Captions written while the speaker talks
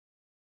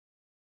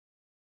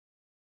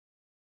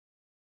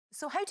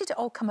So how did it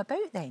all come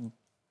about then?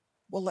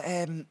 Well,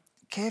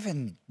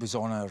 Kevin was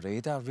on our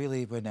radar,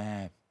 really, when,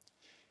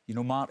 you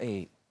know,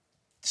 Marti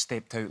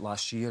stepped out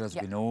last year, as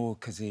we know,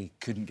 because he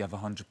couldn't give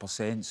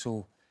 100%.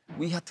 So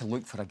we had to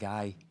look for a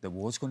guy that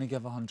was going to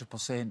give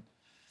 100%.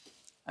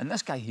 And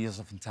this guy here is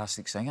a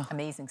fantastic singer.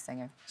 Amazing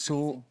singer.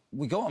 So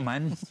we got him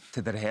in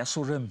to the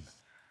rehearsal room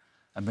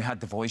and we had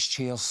the voice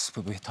chairs,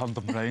 but we turned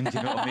them round,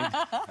 you know what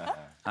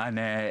I mean?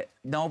 And,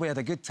 no, we had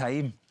a good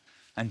time.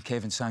 And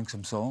Kevin sang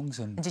some songs.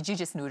 And did you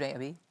just know right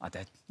away? I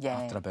did.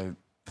 Yeah. After about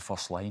the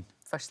first line.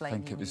 First line. I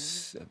think it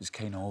was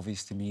kind of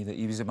obvious to me that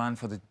he was the man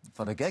for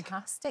the gig.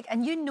 Fantastic.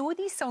 And you know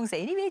these songs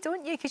anyway,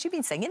 don't you? Because you've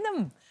been singing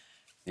them.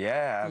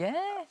 Yeah.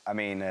 Yeah. I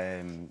mean,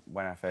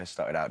 when I first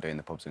started out doing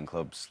the pubs and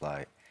clubs,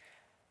 like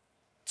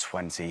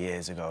 20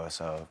 years ago or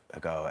so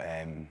ago,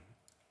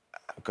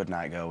 Good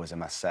Night Girl was in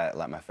my set,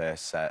 like my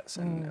first sets,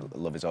 and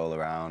Love Is All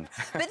Around.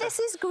 But this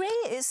is great.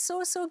 It's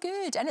so, so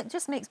good. And it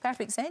just makes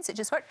perfect sense. It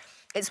just worked.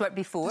 It's worked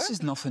before. This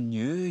is nothing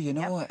new, you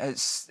know. Yep.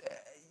 It's,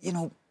 you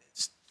know,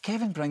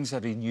 Kevin brings a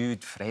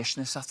renewed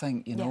freshness, I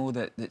think, you know,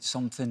 that's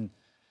something...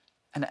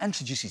 And it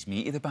introduces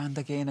me to the band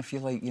again, if you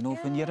like, you know.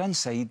 When you're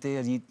inside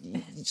there,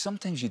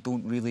 sometimes you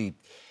don't really...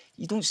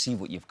 You don't see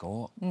what you've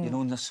got, you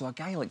know. And so a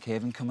guy like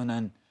Kevin coming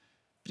in,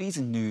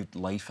 breathing new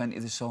life into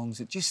the songs,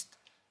 it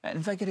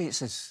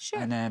invigorates us. Sure.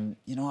 And,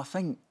 you know, I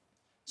think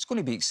it's going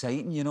to be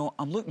exciting, you know.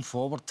 I'm looking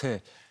forward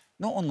to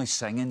not only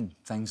singing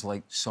things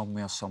like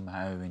Somewhere,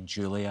 Somehow and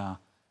Julia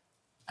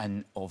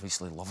and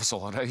obviously Love Is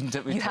All Around.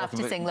 You have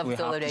to sing Love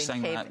Is All Around,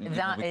 Kev.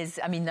 That is,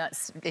 I mean,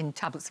 that's in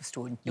tablets of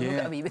stone. You won't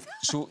get away with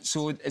that.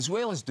 So as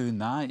well as doing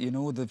that, you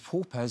know, the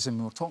hope is, and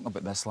we were talking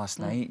about this last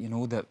night, you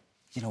know, that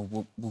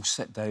we'll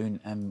sit down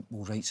and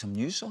we'll write some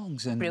new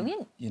songs. And,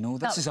 brilliant. You know,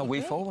 this is a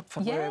way forward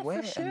for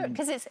for sure.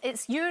 Because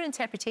it's your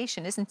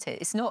interpretation, isn't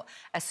it? It's not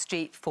a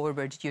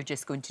straightforward, you're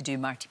just going to do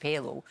Marti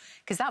Pellow,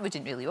 because that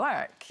wouldn't really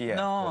work. Yeah,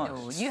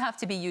 no, you have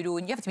to be your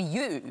own. You have to be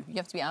you. You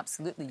have to be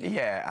absolutely you.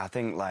 Yeah, I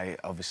think, like,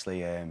 obviously,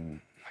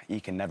 you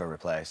can never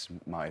replace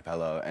Marti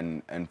Pellow.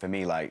 And for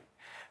me, like,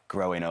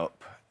 growing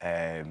up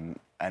and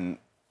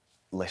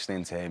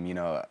listening to him, you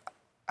know,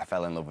 I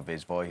fell in love with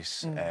his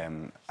voice.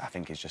 I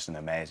think he's just an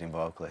amazing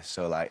vocalist.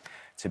 So, like,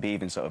 to be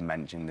even sort of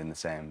mentioned in the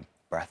same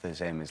breath as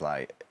him is,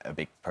 like, a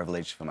big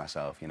privilege for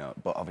myself, you know.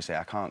 But obviously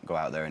I can't go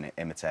out there and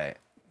imitate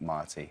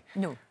Marti.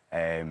 No.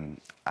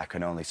 I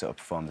can only sort of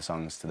perform the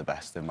songs to the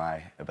best of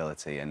my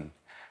ability, and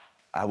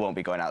I won't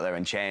be going out there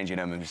and changing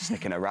them and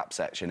sticking a rap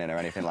section in or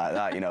anything like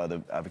that, you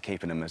know. I'll be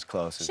keeping them as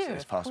close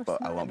as possible.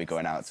 I won't be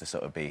going out to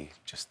sort of be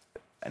just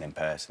an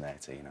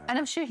impersonator, you know. And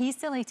I'm sure he's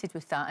delighted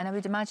with that, and I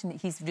would imagine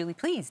that he's really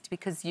pleased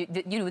because, you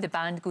know, the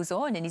band goes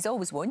on and he's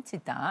always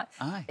wanted that.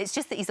 Aye. It's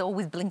just that he's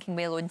always blinking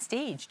well on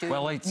stage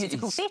doing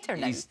musical theatre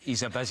now.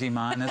 He's a busy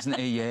man, isn't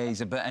he? Yeah,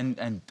 he's a bit...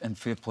 And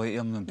fair play to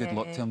him and good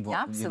luck to him,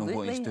 what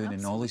he's doing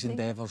in all his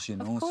endeavours, you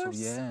know. Of course.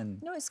 So, yeah.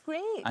 No, it's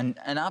great. And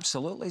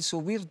absolutely, so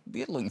we're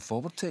looking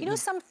forward to it. You know,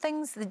 some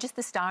things, just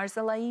the stars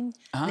align,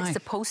 and it's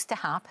supposed to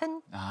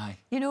happen. Aye.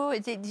 You know,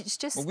 it's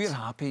just... Well, we're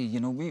happy, you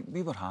know,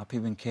 we were happy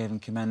when Kevin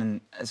came in,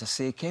 and as I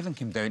say, Kevin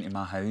came down to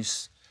my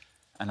house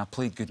and I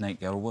played Good Night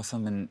Girl with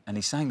him, and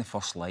he sang the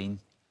first line,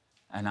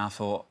 and I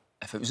thought,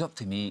 if it was up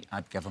to me,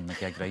 I'd give him the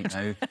gig right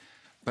now.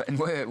 But in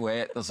Wet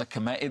Wet, there's a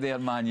committee there,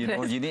 man, you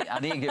know. I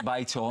need to get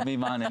by Tommy,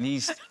 man, and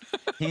he's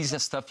a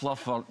stippler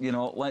for, you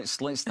know, let's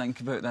think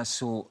about this.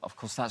 So, of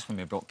course, that's when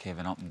we brought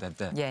Kevin up and did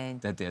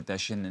the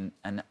audition,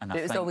 and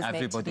I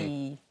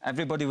think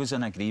everybody was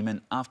in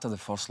agreement. After the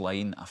first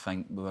line, I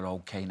think we were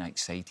all kind of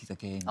excited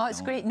again. Oh,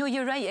 it's great. No,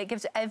 you're right. It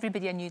gives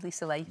everybody a new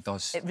lease of life. It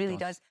does. It really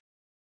does.